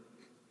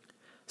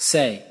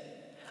 Say,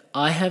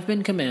 I have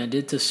been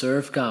commanded to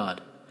serve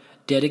God,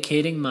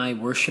 dedicating my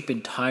worship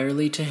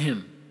entirely to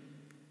Him.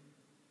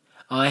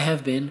 I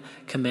have been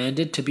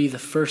commanded to be the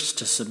first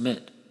to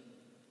submit.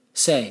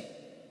 Say,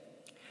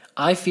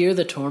 I fear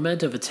the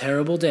torment of a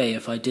terrible day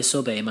if I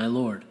disobey my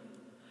Lord.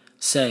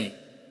 Say,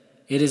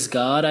 it is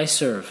God I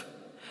serve,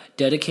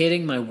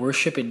 dedicating my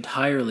worship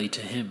entirely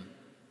to Him.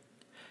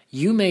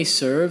 You may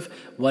serve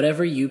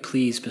whatever you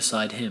please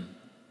beside Him.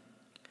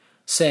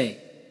 Say,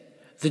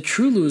 the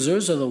true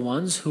losers are the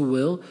ones who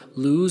will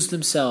lose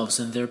themselves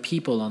and their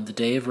people on the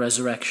day of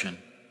resurrection.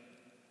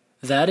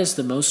 That is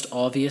the most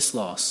obvious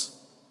loss.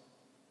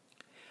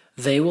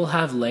 They will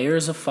have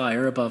layers of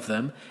fire above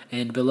them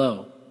and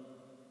below.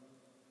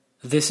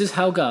 This is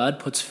how God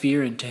puts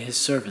fear into His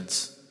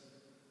servants.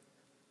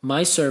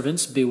 My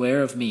servants,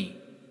 beware of me.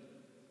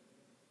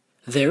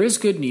 There is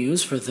good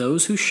news for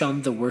those who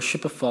shun the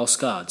worship of false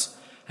gods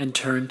and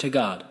turn to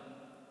God.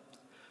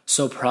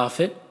 So,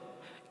 prophet,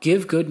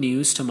 give good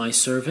news to my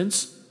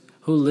servants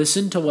who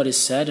listen to what is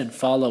said and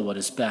follow what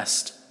is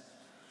best.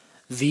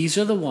 These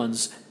are the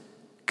ones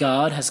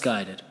God has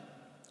guided.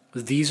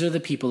 These are the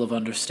people of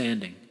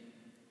understanding.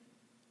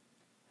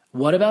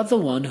 What about the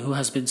one who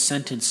has been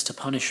sentenced to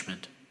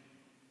punishment?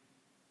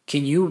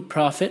 Can you,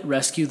 prophet,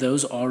 rescue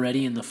those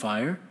already in the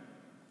fire?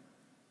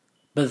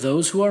 But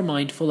those who are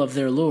mindful of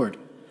their Lord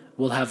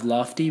will have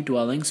lofty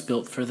dwellings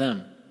built for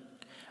them,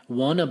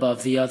 one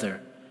above the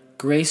other,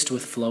 graced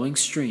with flowing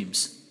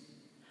streams.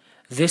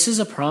 This is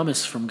a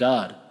promise from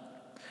God.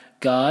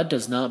 God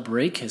does not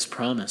break His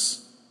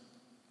promise.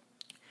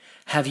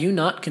 Have you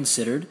not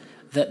considered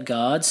that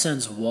God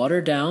sends water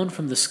down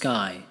from the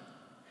sky,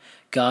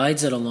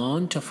 guides it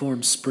along to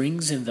form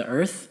springs in the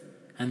earth,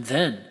 and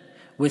then,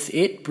 with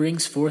it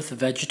brings forth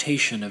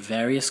vegetation of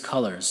various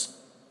colors,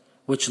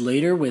 which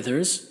later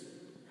withers,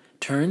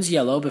 turns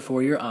yellow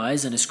before your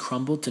eyes, and is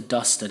crumbled to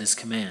dust at His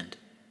command?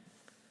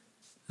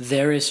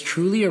 There is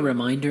truly a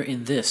reminder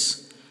in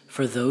this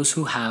for those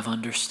who have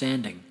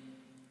understanding.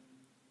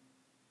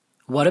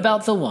 What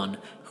about the one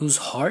whose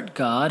heart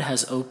God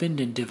has opened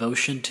in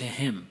devotion to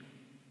Him,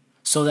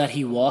 so that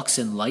he walks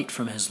in light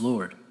from his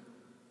Lord?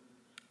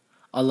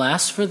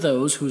 Alas for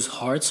those whose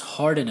hearts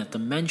harden at the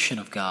mention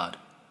of God.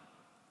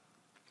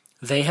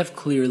 They have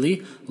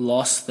clearly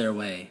lost their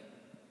way.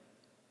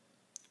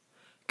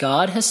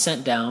 God has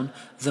sent down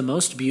the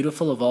most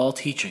beautiful of all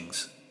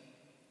teachings,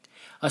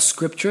 a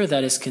scripture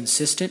that is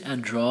consistent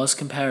and draws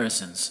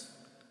comparisons,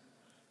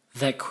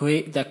 that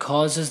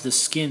causes the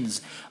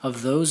skins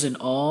of those in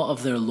awe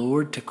of their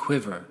Lord to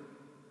quiver.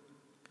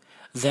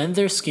 Then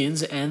their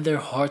skins and their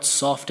hearts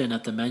soften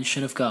at the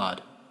mention of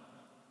God.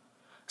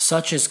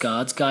 Such is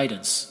God's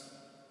guidance.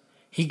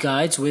 He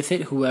guides with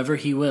it whoever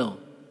He will.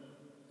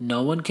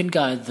 No one can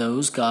guide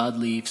those God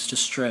leaves to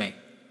stray.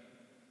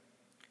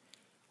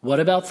 What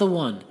about the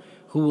one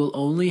who will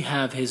only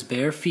have his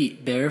bare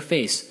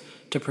face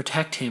to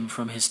protect him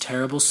from his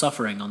terrible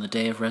suffering on the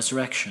day of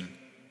resurrection?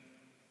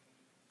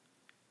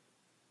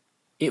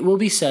 It will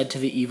be said to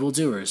the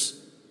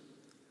evildoers,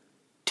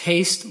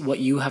 taste what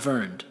you have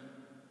earned.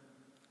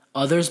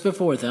 Others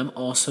before them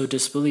also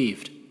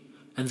disbelieved,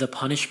 and the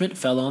punishment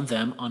fell on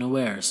them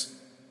unawares.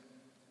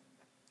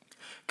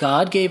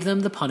 God gave them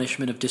the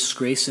punishment of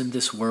disgrace in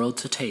this world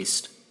to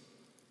taste.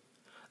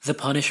 The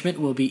punishment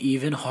will be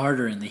even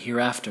harder in the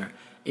hereafter,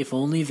 if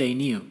only they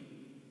knew.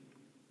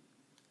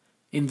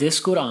 In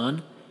this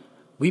Quran,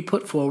 we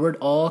put forward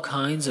all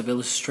kinds of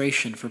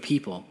illustration for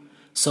people,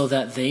 so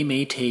that they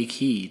may take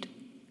heed.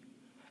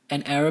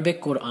 An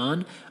Arabic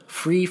Quran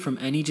free from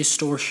any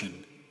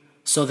distortion,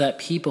 so that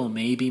people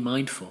may be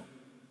mindful.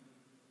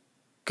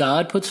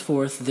 God puts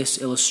forth this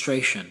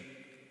illustration.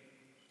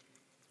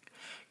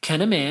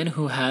 Can a man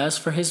who has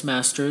for his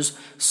masters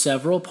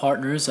several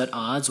partners at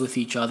odds with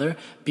each other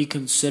be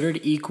considered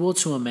equal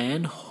to a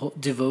man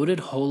devoted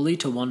wholly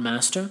to one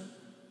master?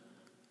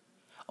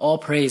 All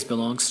praise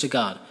belongs to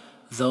God,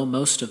 though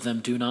most of them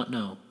do not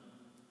know.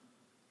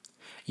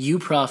 You,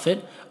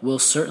 prophet, will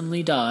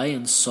certainly die,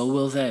 and so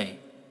will they.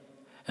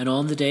 And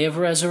on the day of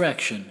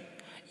resurrection,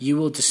 you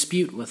will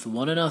dispute with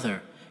one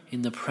another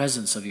in the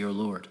presence of your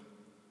Lord.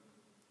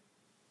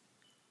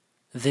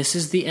 This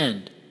is the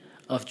end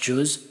of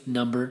Juz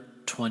number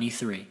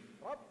 23.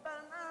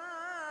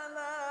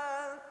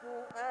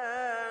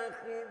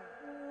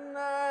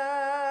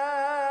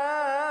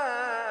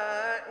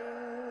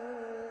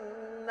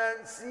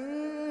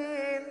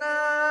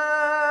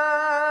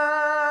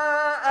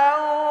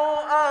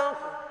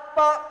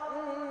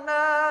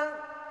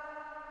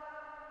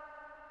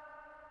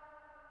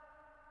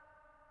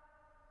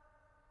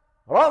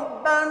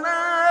 ربنا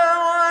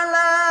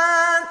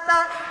ولا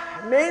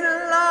تحمل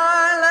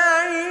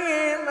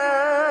علينا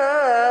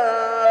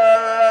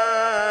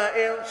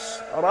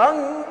إصرا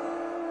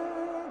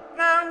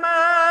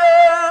كما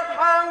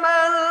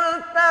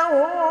حملته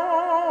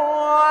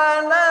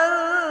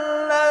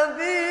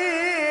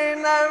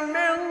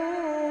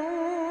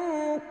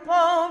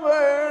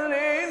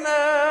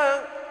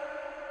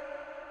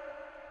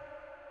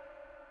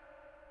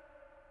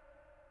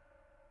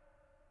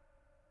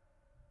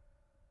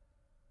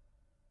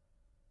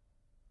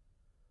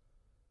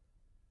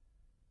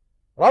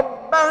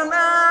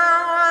ربنا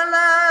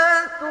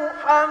ولا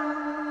تحملنا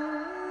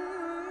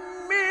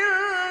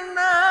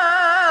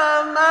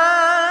ما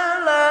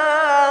لا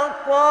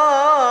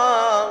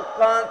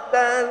طاقة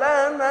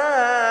لنا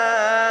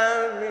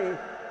به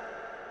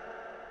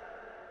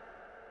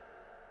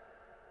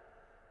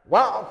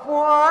واعف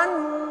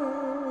عنا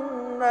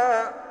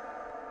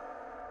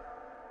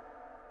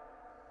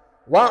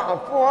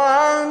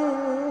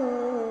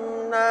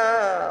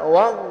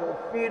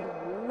واغفر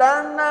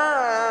لنا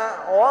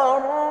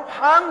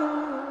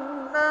وارحمنا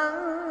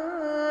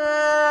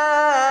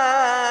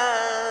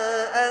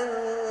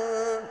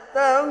أنت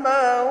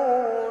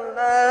مولانا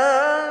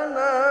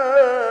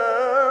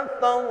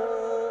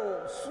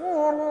فانصرنا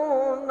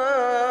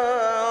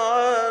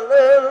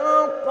على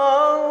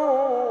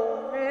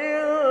القوم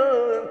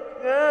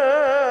الكافرين.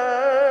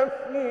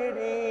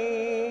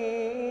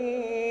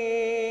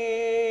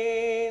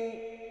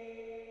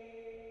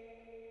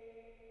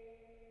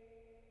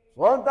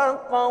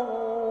 صدق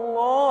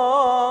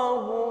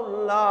الله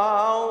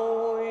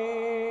العظيم.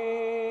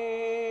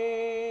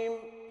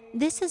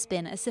 This has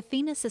been a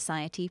Safina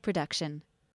Society production.